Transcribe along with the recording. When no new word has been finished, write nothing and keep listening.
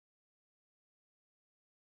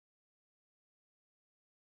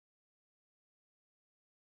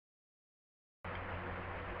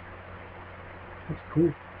That's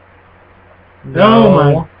cool. No.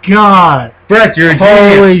 Oh my god! Brett, you're a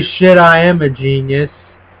Holy genius. shit, I am a genius.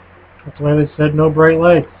 That's why they said no bright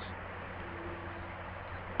lights.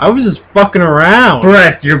 I was just fucking around.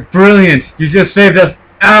 Brett, you're brilliant. You just saved us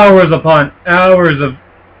hours upon hours of...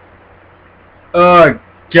 Oh,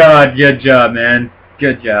 God, good job, man.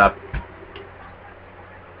 Good job.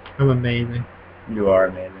 I'm amazing. You are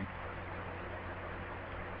amazing.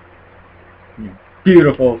 You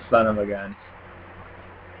beautiful son of a gun.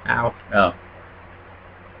 Ow. Oh.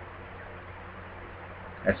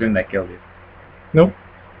 I assume that killed you. Nope.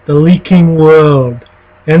 The leaking world.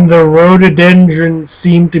 And the rhododendrons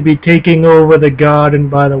seem to be taking over the garden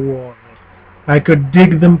by the wall. I could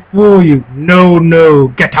dig them for you. No, no,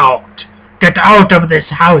 get out. Get out of this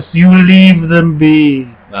house. You leave them be.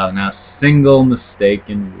 Wow, now single mistake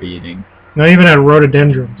in reading. Not even at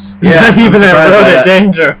rhododendrons. Yeah, Not even I'm at surprised by that.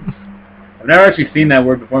 rhododendron. I've never actually seen that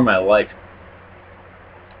word before in my life.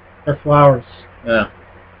 They're flowers. Yeah.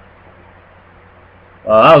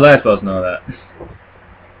 Well, how was I supposed to know that?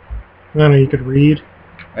 I don't know, you could read.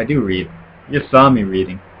 I do read. You just saw me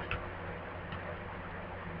reading.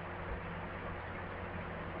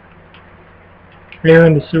 You're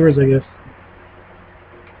in the sewers, I guess.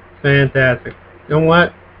 Fantastic. You know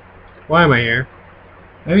what? Why am I here?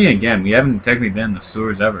 Maybe again, we haven't technically been in the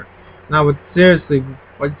sewers ever. No, but seriously,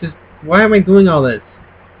 why am I doing all this?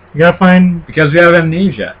 You gotta find Because we have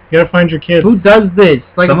amnesia. your kids. Who does this?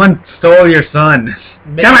 Like, Someone stole your son.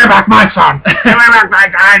 Give me back my son! Give me back my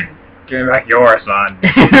son! Give me back your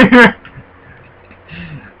son.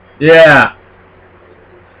 Yeah.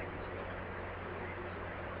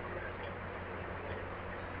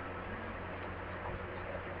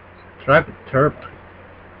 drive a turbine.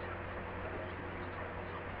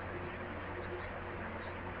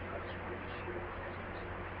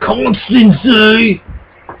 Constancy!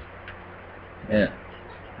 Yeah.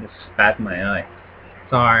 Just spat in my eye.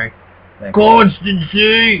 Sorry. Thank you.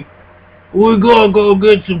 Constancy! We gotta go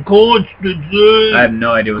get some Constancy! I have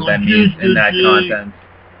no idea what that means in that Consistency. content.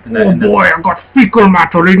 Oh boy, I got fecal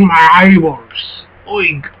matter in my eyeballs.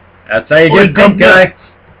 Oink! That's how you Oi, get big guy.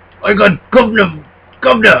 I got governor!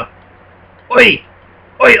 Oi!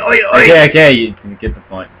 Oi, oi, oi! Okay, you get the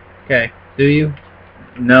point. Okay, do you?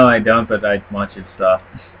 No, I don't, but I want you to stop.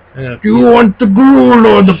 I'm Do you want the gruel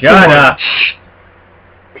or the Shut pork? up!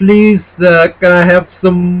 Please, can I have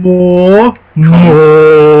some more?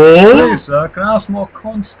 No. Please, sir, can I have some more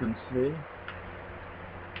constancy?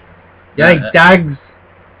 You like dags?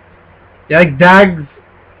 You like dags?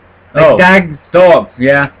 Oh, Dags? dogs,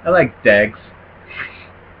 yeah. I like dags.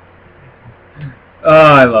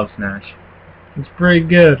 Oh, I love Snatch. It's pretty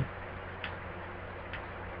good.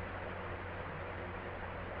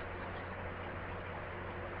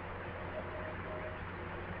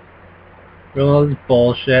 All this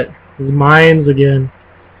bullshit. It's mines again.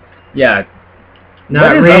 Yeah.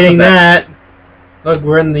 Not What is up reading with that. Look,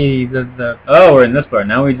 we're in the. Oh, we're in this part.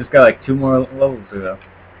 Now we just got like 2 more levels to go.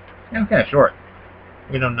 Yeah, kind of short.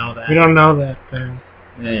 We don't know that. We don't know that thing.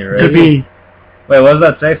 Yeah, you're Could right. be. Wait, what does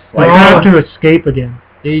that say? We're gonna have to escape again.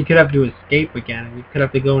 Yeah, you could have to escape again. You could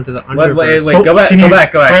have to go into the Wait, underverse. wait, Oh, go back, can go you-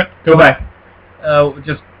 back, go back. Go back.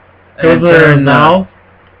 Just... Go and there turn, now.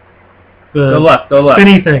 Go left, go left.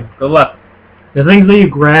 Spinny thing. Go left. The things that you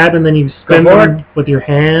grab and then you spin forward. them with your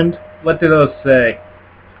hand. What do those say?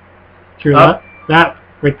 To your Up. left. That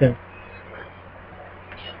right there.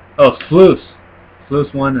 Oh, sluice.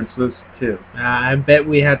 Sluice 1 and sluice 2. I bet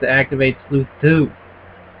we have to activate Sleuth 2.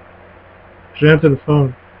 Should answer the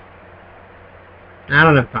phone. I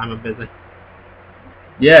don't have time. I'm busy.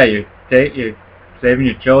 Yeah, you're saving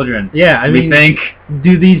your children. Yeah, I we mean, think.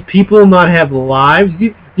 do these people not have lives?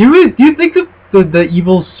 Do you think that the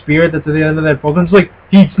evil spirit that's at the end of that program's like,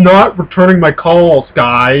 he's not returning my calls,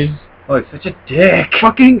 guys? Oh, it's such a dick.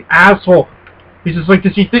 Fucking asshole. He's just like,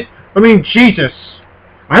 does he think? I mean, Jesus.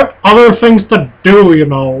 I have other things to do, you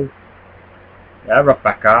know. Yeah,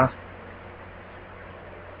 Rebecca.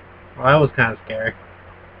 Well, that was kind of scary.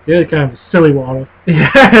 Yeah, kind of silly water.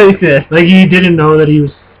 Yeah, he did. Like he didn't know that he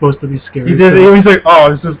was supposed to be scary. He did. He was like,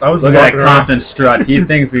 oh, it's just I was Look at that walking around. constant strut. He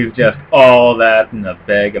thinks we've just all that in a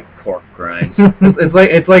bag of pork grinds.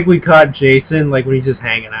 It's like we caught Jason like when he's just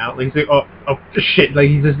hanging out. Like he's like, oh shit, like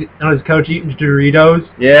he's just on his couch eating Doritos.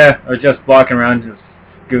 Yeah, or just walking around just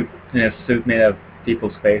scoot in a suit made of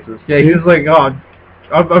people's faces. Yeah, he's like, oh,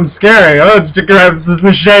 I'm scary. Oh, just grabs this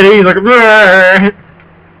machete. He's like, "Brrr."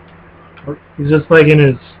 He's just like in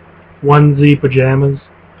his onesie pajamas.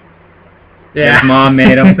 Yeah. His mom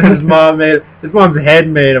made him. His mom's head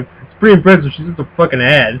made him. It's pretty impressive. She's just a fucking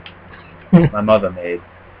head. My mother made.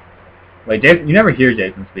 Wait, Jason, you never hear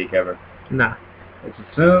Jason speak ever. Nah. Let's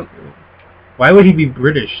assume. Why would he be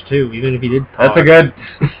British too? Even if he did talk. That's a good.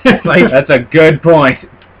 Like- that's a good point.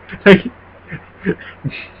 Like,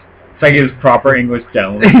 It's like his proper English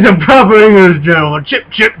gentleman. he's a proper English gentleman. Chip,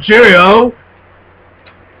 chip, cheerio.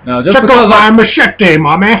 No, just Check because out my machete,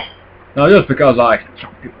 mommy. just because I can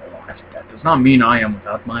chop people alive, that does not mean I am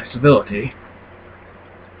without my civility.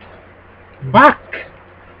 Fuck.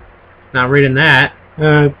 Not reading that.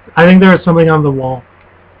 I think there was something on the wall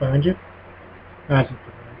behind you. That's it.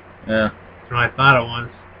 Yeah. That's what I thought it was.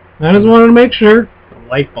 I just wanted to make sure. A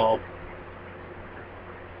light bulb.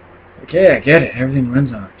 Okay, I get it. Everything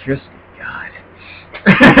runs on electricity. God.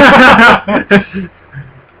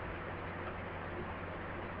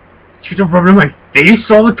 You don't rub it in my face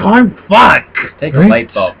all the time? Fuck! Take Right? a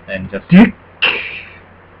light bulb and just... Dick.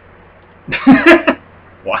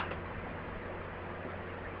 What?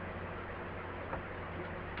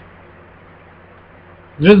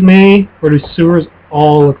 Just me, or do sewers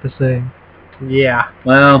all look the same? Yeah.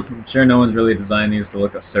 Well, I'm sure no one's really designed these to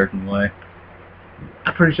look a certain way.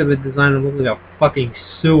 I'm pretty sure they designed it to look like a fucking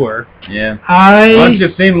sewer. Yeah. Once I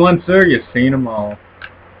you've seen one sewer, you've seen them all.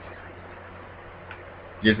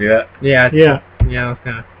 Did you see that? Yeah. yeah, Yeah, that's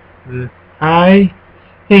kind of I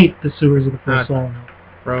hate the sewers of the first Silent Hill.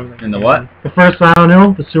 frozen. In the what? The first Silent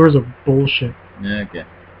Hill, the sewers are bullshit. Yeah, okay.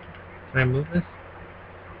 Can I move this?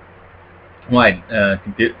 Why?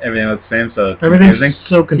 Everything looks the same, so it's Everything's confusing?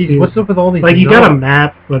 so Jeez, confusing. what's up with all these Like, you got a notes?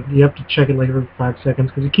 map, but you have to check it like every 5 seconds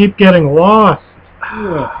because you keep getting lost.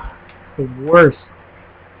 The worst.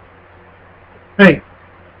 Hey,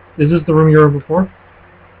 is this the room you were in before?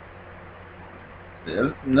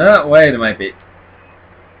 No, wait, it might be.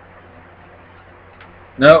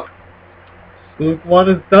 No. Luke 1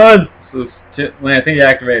 is done! Sluice 2. Well, I think you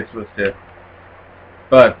activated Sluice 2.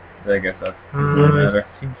 But, I guess that doesn't matter.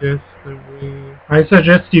 Suggest that we... I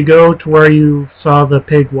suggest you go to where you saw the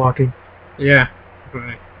pig walking. Yeah.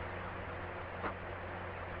 Right.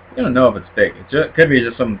 You don't know if it's big. It could be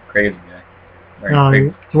just some crazy guy. Wearing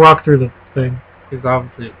big You walk through the thing. It's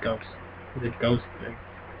obviously a ghost. It's a ghost thing.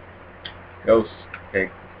 ghost pig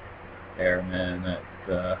hair, man. That's,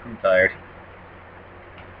 I'm tired.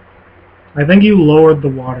 I think you lowered the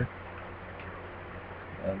water.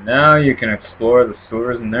 And now you can explore the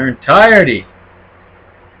sewers in their entirety.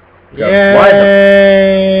 Because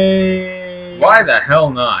Yay! Why the hell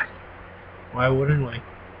not? Why wouldn't we?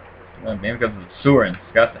 Well, maybe because it's a sewer and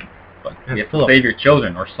disgusting. But That's you have cool. to save your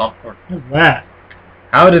children or something. What's that?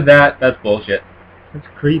 How did that? That's bullshit. That's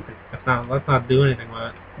creepy. Let's not do anything with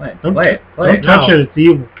it. Play it. Don't touch No. it, it's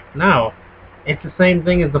evil. No. It's the same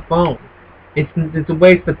thing as the phone. It's a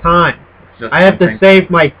waste of time. It's just I have to something- save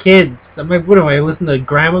my kids. I'm like, what do I listen to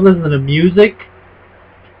grandma listen to music?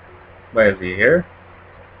 Wait, is he here?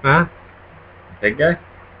 Huh? Big guy?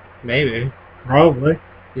 Maybe. Probably.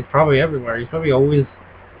 He's probably everywhere. He's probably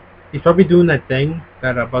doing that thing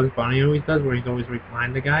that Bugs Bunny always does where he's always right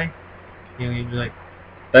behind the guy. You know, he's like,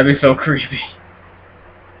 That'd be so creepy.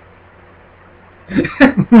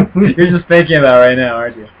 You're just thinking about it right now,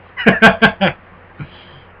 aren't you?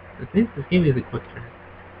 this game is a quick turn.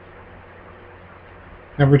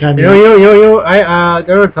 Every time Yo, I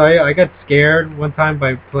gotta tell you, I got scared one time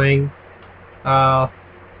by playing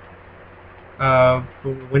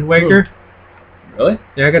Wind Waker. Really?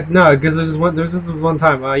 Yeah, because there's this one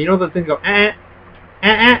time, you know the things go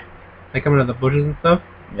like coming out of the bushes and stuff?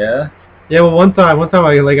 Yeah? Yeah, well one time I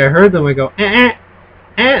heard them, I go and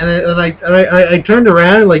I turned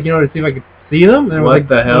around like, you know, to see if I could see them, and I was What like,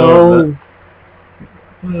 the hell is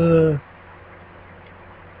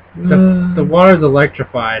the water's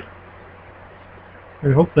electrified.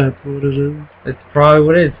 I hope that's what it is. It's probably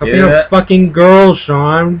what it is. Stop Yeah, being a that- fucking girl,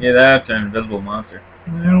 Sean. Yeah, that's an invisible monster.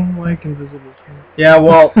 I don't like invisible things. Yeah,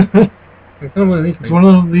 well, It's it's not one of these things. one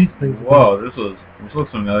of these things. Whoa, this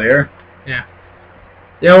looks familiar. Yeah,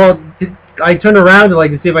 well, I turned around to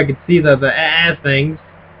like to see if I could see the things,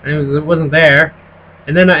 and it wasn't there.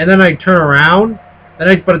 And then I turn around,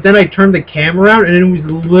 but then I turned the camera around, and it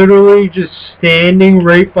was literally just standing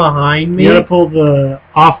right behind me. You gotta pull the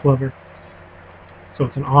off lever. So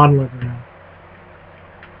it's an on lever now.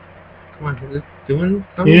 Come on, is it doing You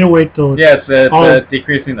something? need to wait till it's... Yeah, it's Oh.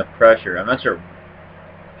 decreasing the pressure. I'm not sure. Is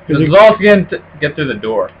This it- is all to get through the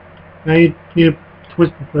door. Now you need to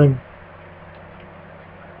twist the thing.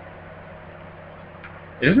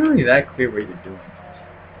 It isn't really that clear what you're doing.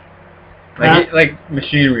 Ah. Like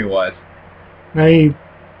machinery wise. Now you...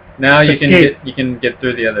 Now you Escape. can get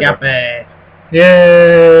through the other Yep. door.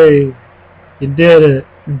 Yay! You did it.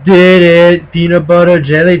 Did it? Peanut butter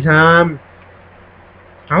jelly time.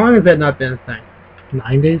 How long has that not been a thing?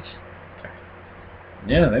 9 days?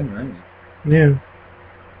 Yeah, they might. Yeah.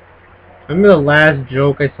 Remember the last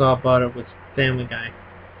joke I saw about it was Family Guy.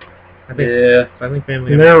 I think, Yeah. I think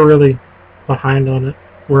Family And Guy. they were really behind on it,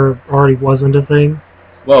 where it already wasn't a thing.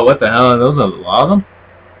 Whoa, what the hell? Are those a lot of them?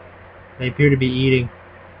 They appear to be eating.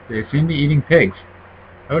 They seem to be eating pigs.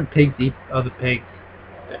 How would pigs eat other pigs?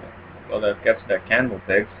 Well, they're cannibal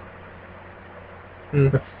pigs.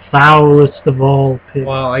 The foulest of all pigs.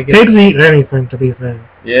 Well, I guess. Pigs eat anything, to be fair.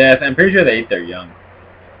 Yeah, I'm pretty sure they eat their young.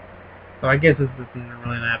 So I guess this isn't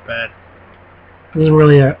really that bad. It isn't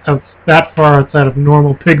really that far outside of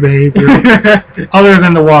normal pig behavior, other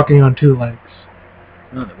than the walking on two legs.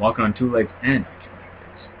 No, they're walking on two legs and on two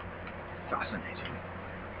legs. Fascinating.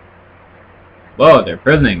 Whoa, they're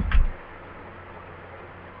prisoning.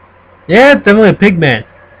 Yeah, it's definitely a pig man.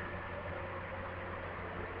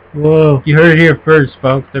 Whoa. You heard it here first,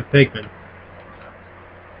 folks. They're pigmen.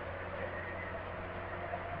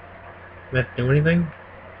 Does that do anything?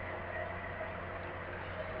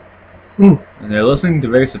 Ooh. And they're listening to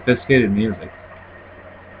very sophisticated music.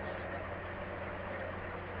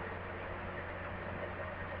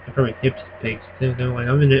 They're probably hipster pigs. They're like,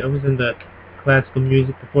 I was into classical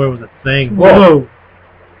music before it was a thing. Whoa.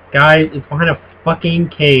 Guys, it's behind a fucking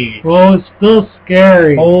cage. Well, it's still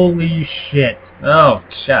scary. Holy shit. Oh,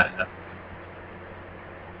 shut up.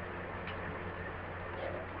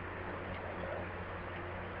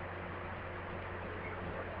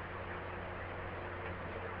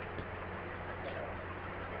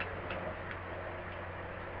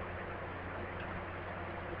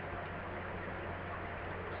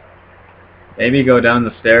 Maybe go down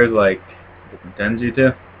the stairs like it intends you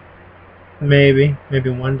to, Maybe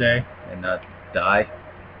one day. and not die.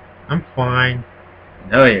 I'm fine.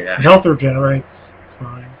 No, you're not. Health regenerates.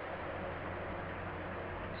 Fine.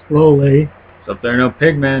 Slowly. So if there are no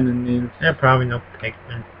pigmen, it means... They're probably no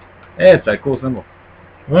pigmen. Hey, it's that cool symbol.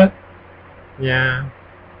 What? Yeah.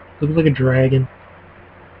 Looks like a dragon.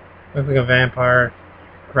 Looks like a vampire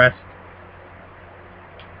crest.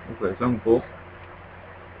 Looks like something cool.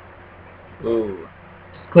 Ooh.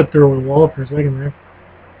 Just clipped through a wall for a second there.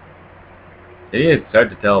 It's hard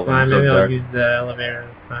to tell when Fine, it's so maybe I'll dark. use the elevator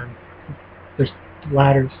this time. There's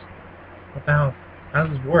ladders. What the hell? How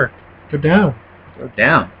does this work? Go down. Go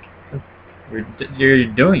down. You're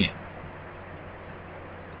doing it.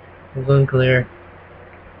 It's unclear.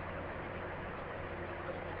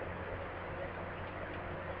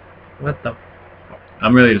 What the?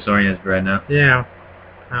 I'm really disoriented right now. Yeah.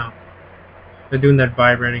 Oh. They're doing that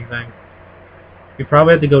vibrating thing. You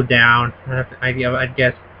probably have to go down. I'd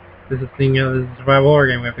guess this is thing. This is a survival horror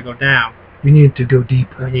game. We have to go down. We need to go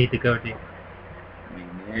deeper. We need to go deep. We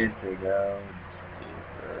need to go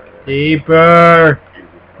deeper. Deeper.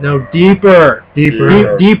 No, deeper.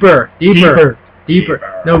 Deeper. Deeper. Deeper.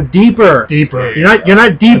 Deeper. No, deeper. Deeper. You're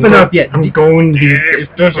not deep enough yet. I'm going deep.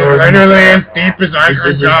 It's just literally as deep as I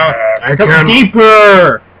can go. I Come can't.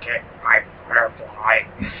 deeper.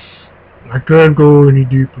 I can't go any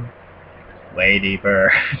deeper. Way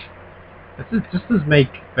deeper. Let's just make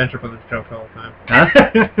Venture Brothers jokes all the time.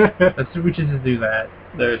 Huh? We should just do that.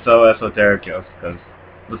 They're so esoteric jokes, because,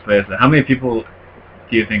 let's face it, how many people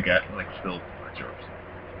do you think still watch yours?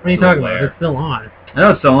 What are you talking about? It's still on. I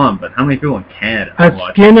know it's still on, but how many people in Canada A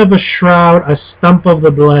watch skin of a shroud, a stump of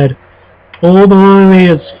the bled. Old Lily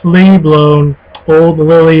is flea blown, old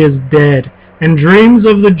Lily is dead. And dreams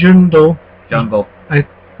of the Jundle, Jungle.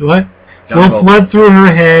 what? Jungle. Will flood through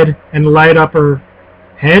her head and light up her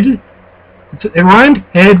head? It rhymed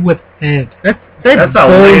head with head. That's a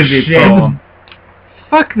lazy bullshit. poem.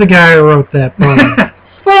 Fuck the guy who wrote that poem.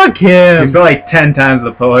 Fuck He's him. like 10 times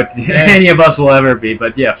the poet any of us will ever be,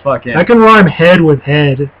 but yeah, fuck him. I can rhyme head with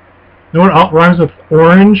head. You know what rhymes with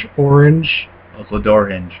orange? Orange. Also door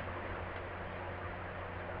hinge.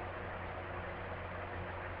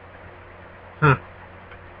 Huh.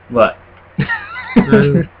 What?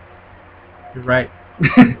 You're right.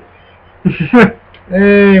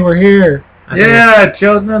 Hey, we're here. Yeah,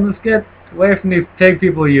 children, let's get away from these pig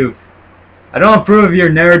people, you. I don't approve of your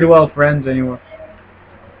ne'er-do-well friends anymore.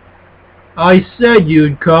 I said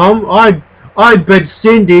you'd come. I bet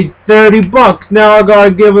Cindy $30. Now I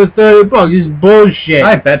gotta give her $30. This is bullshit.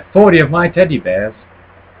 I bet 40 of my teddy bears.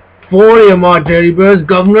 40 of my teddy bears,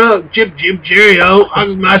 Governor. Chip, chip, cheerio. I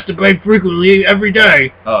masturbate frequently every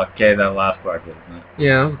day. Oh, okay, that last part, isn't it?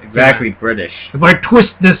 Yeah. Exactly British. If I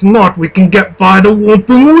twist this knot, we can get by the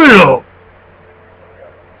whooping willow.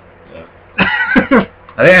 Yeah.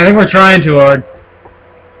 I think we're trying too hard.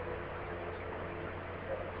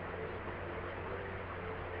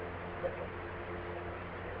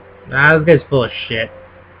 Nah, this guy's full of shit.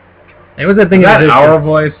 Hey, what's that thing? Is that that our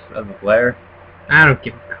voice of the player? I don't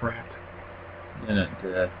give a crap. In it,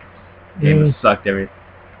 Game sucked everything.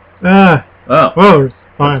 Ah. Oh. Oh, it's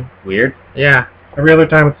fine. Weird. Yeah, Every other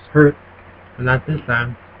time it's hurt. but not this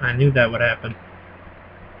time. I knew that would happen.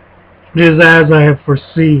 It is as I have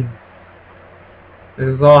foreseen. This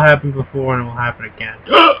has all happened before and it will happen again.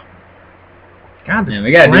 God, Yeah,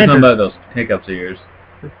 we gotta do something about those hiccups of yours.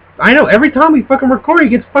 I know, every time we fucking record, he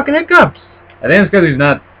gets fucking hiccups. I think it's because he's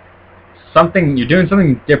not... You're doing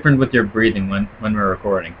something different with your breathing when we're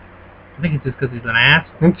recording. I think it's just because he's an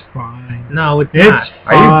asshole. It's fine. No, it's It's not.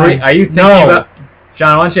 Are you thinking No. about...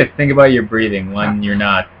 Sean, why don't you think about your breathing when you're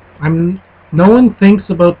not? No one thinks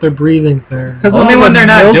about their breathing there. Because Only all when the they're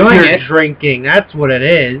not milk doing you're it. drinking, that's what it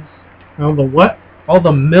is. Oh, the what? All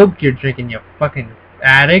the milk you're drinking, you fucking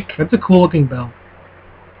addict. That's a cool looking bell.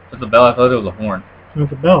 That's a bell. I thought it was a horn.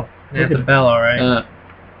 That's a bell. Yeah, Look it's at a it. bell, alright.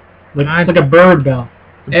 It's like a bird bell.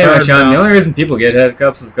 Anyway, Bird Sean, the bell. only reason people get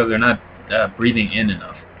hiccups is because they're not breathing in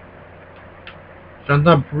enough. John's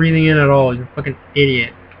not breathing in at all. You're a fucking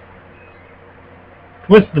idiot.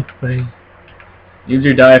 Twist the thing. Use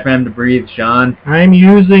your diaphragm to breathe, Sean. I'm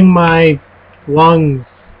using my lungs.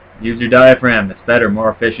 Use your diaphragm. It's better,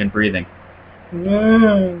 more efficient breathing.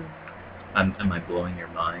 No. Am I blowing your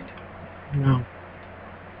mind? No.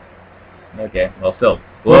 Okay, well, still.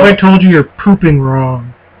 What if I told you you're pooping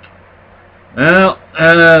wrong? Well,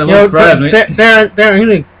 Yo, surprise me. Darren, I'm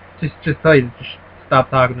gonna just tell you to just stop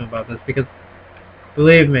talking to him about this because,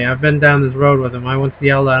 believe me, I've been down this road with him. I once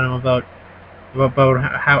yelled at him about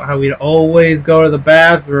how we'd always go to the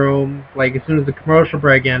bathroom like as soon as the commercial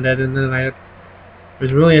break ended, and then it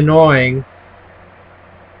was really annoying.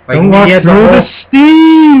 Like Don't walk he through had the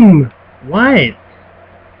steam! What?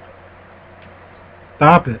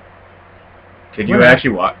 Stop it. Could you What?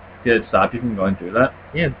 actually walk? Did it stop you from going through that?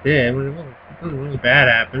 Yeah, it did. It wasn't really bad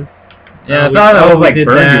happen. Yeah, I we- thought it was we like did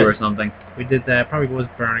burned that. you or something. We did that. Probably was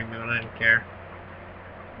burning me, but I didn't care.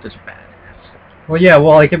 Just bad. Well, yeah,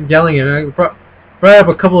 well, I kept yelling at him. I brought up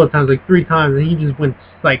a couple of times, like 3 times, and he just went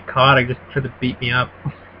psychotic, just tried to beat me up.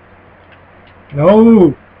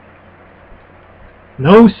 No.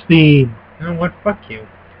 No steam. You know what? Fuck you.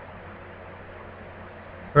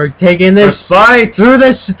 We're taking this fight through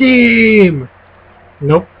the steam!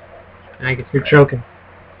 Nope. I guess You're choking.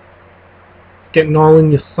 Getting all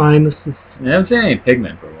in your sinuses. I haven't seen any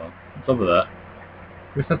pigment for a while. What's up with that?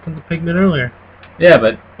 We said something pigment earlier. Yeah,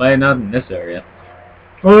 but why not in this area?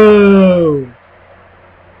 Oh.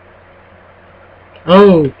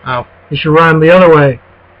 Oh. Oh, You should run the other way.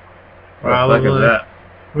 What the fuck is probably. that?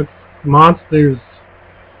 With monsters.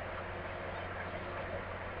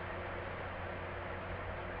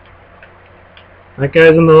 That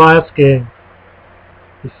guy's in the last game.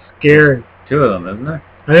 He's scary. 2 of them, isn't there?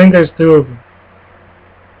 I think there's 2 of them.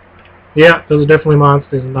 Yeah, those are definitely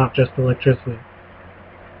monsters and not just electricity.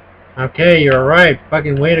 Okay, you're right.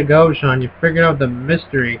 Fucking way to go, Sean. You figured out the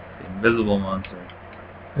mystery. The invisible monster.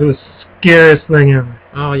 It was the scariest thing ever.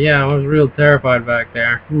 Oh, yeah, I was real terrified back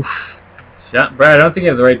there. Oof. Brad, I don't think you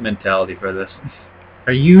have the right mentality for this.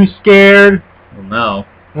 Are you scared? Well, no.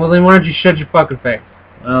 Well, then why don't you shut your fucking face?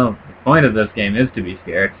 Well, the point of this game is to be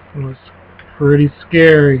scared. It was pretty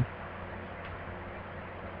scary.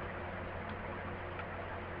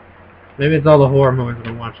 Maybe it's all the horror movies I've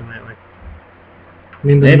been watching lately. I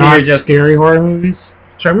mean, the Maybe not you're just- scary horror movies.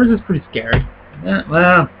 Tremors is pretty scary. Yeah,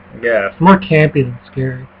 well, I guess. It's more campy than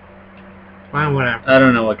scary. Fine, whatever. I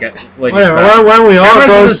don't know what Whatever. Why don't we all Tremors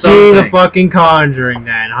go is see the something. fucking Conjuring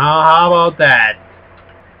then? How about that?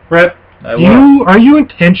 Brett, I will. are you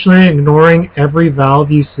intentionally ignoring every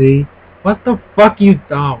valve you see? What the fuck you...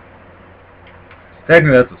 Oh.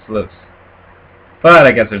 Technically, that's a sluice. But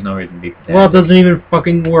I guess there's no reason to be. Well, it doesn't even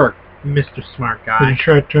fucking work, Mr. Smart Did you Guy.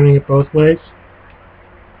 try turning it both ways?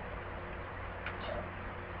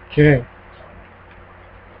 Okay.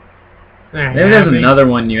 There, Maybe there's another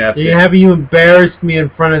one you have to. You happy you embarrassed me in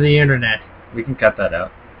front of the internet? We can cut that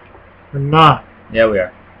out. Or not. Yeah, we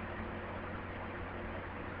are.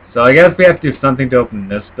 So I guess we have to do something to open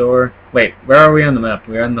this door. Wait, where are we on the map?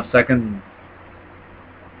 We're on the second...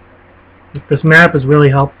 This map is really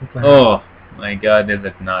helpful. For Oh, my god, is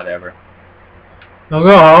it not ever. Look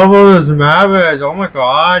how horrible this map is. Oh my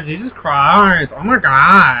god, Jesus Christ. Oh my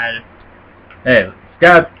god. Hey,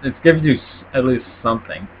 it gives you at least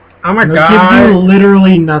something. Oh my It gives god. you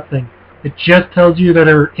literally nothing. It just tells you that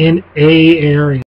they're in a area.